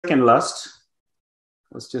second last,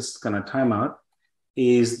 let's just kind of time out,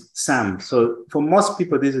 is SAM. So for most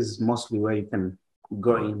people, this is mostly where you can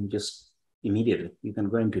go in just immediately. You can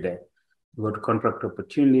go in today, go to contract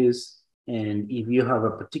opportunities. And if you have a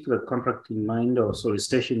particular contract in mind or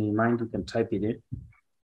solicitation in mind, you can type it in.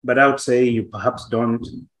 But I would say you perhaps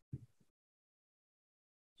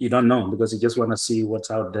you don't know because you just want to see what's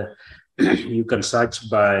out there. You can search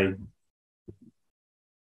by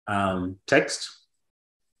text,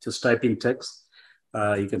 just type in text.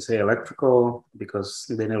 You can say electrical because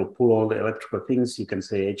then it'll pull all the electrical things. You can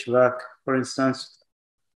say HVAC, for instance.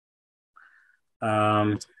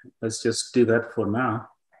 Let's just do that for now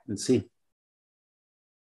and see.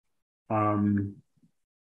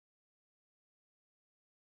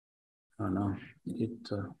 Oh no,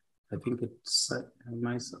 I think it's,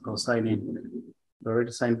 I'll sign in. It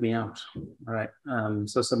already signed me out. All right.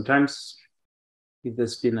 So sometimes if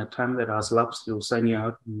there's been a time that has lapsed, it will sign you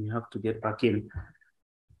out and you have to get back in.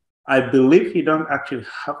 I believe you don't actually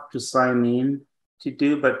have to sign in to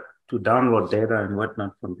do, but to download data and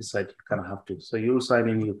whatnot from the site, you kind of have to. So you'll sign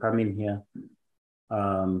in, you come in here.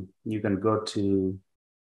 You can go to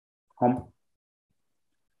home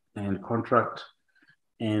and contract,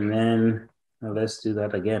 and then let's do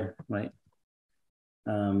that again, right?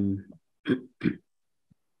 I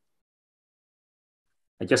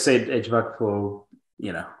just said HVAC for,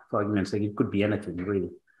 for argument's sake, it could be anything really.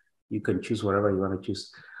 You can choose whatever you want to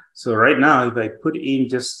choose. So right now, if I put in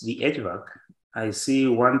just the HVAC, I see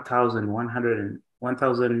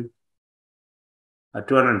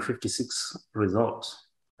 1,256 results,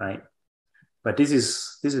 right? But this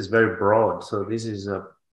is very broad. So this is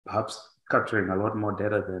perhaps capturing a lot more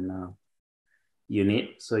data than you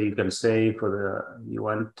need. So you can say you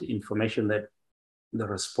want information that the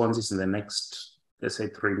response is in the next, let's say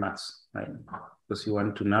 3 months, right? Because you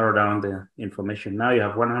want to narrow down the information. Now you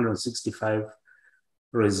have 165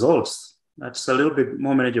 results. That's a little bit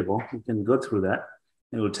more manageable. You can go through that.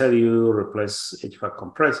 It will tell you replace HVAC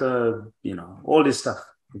compressor, all this stuff.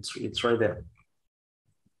 It's right there.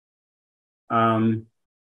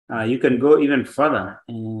 You can go even further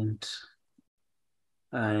and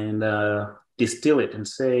distill it and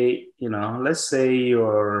say, let's say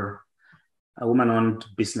you're a woman-owned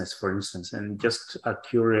business, for instance, and just are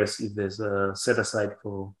curious if there's a set aside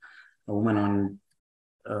for a woman-owned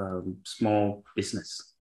small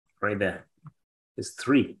business right there. There's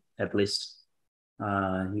 3 at least.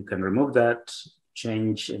 You can remove that,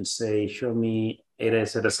 change and say, show me area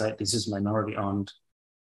set aside. This is minority owned.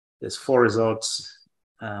 There's 4 results.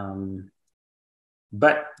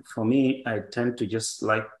 But for me, I tend to just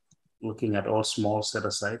like looking at all small set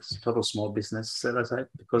asides, total small business set aside,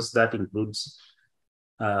 because that includes,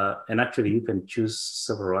 and actually you can choose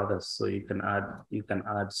several others. So you can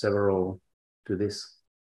add several to this.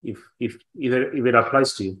 If it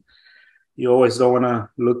applies to you, you always don't want to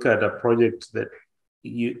look at a project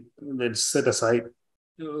that's set aside.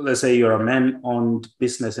 Let's say you're a man-owned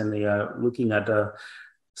business and they are looking at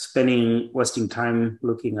wasting time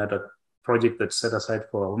looking at a project that's set aside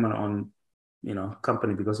for a woman-owned,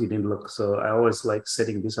 company because you didn't look. So I always like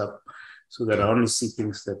setting this up so that I only see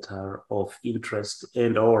things that are of interest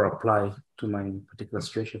and or apply to my particular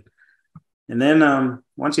situation. And then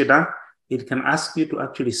once you're done, it can ask you to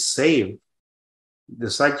actually save the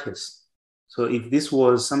searches. So if this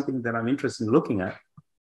was something that I'm interested in looking at,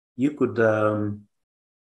 you could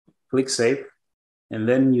click save, and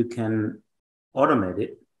then you can automate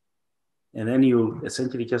it. And then you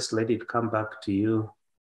essentially just let it come back to you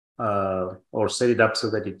or set it up so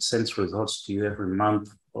that it sends results to you every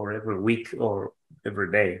month or every week or every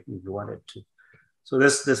day if you wanted to. So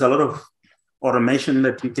there's a lot of automation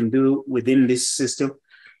that you can do within this system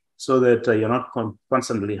so that you're not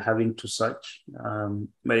constantly having to search.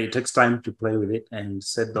 But it takes time to play with it and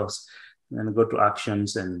set those, and then go to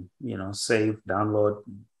actions and save, download,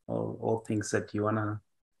 all things that you wanna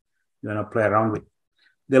play around with.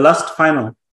 The last final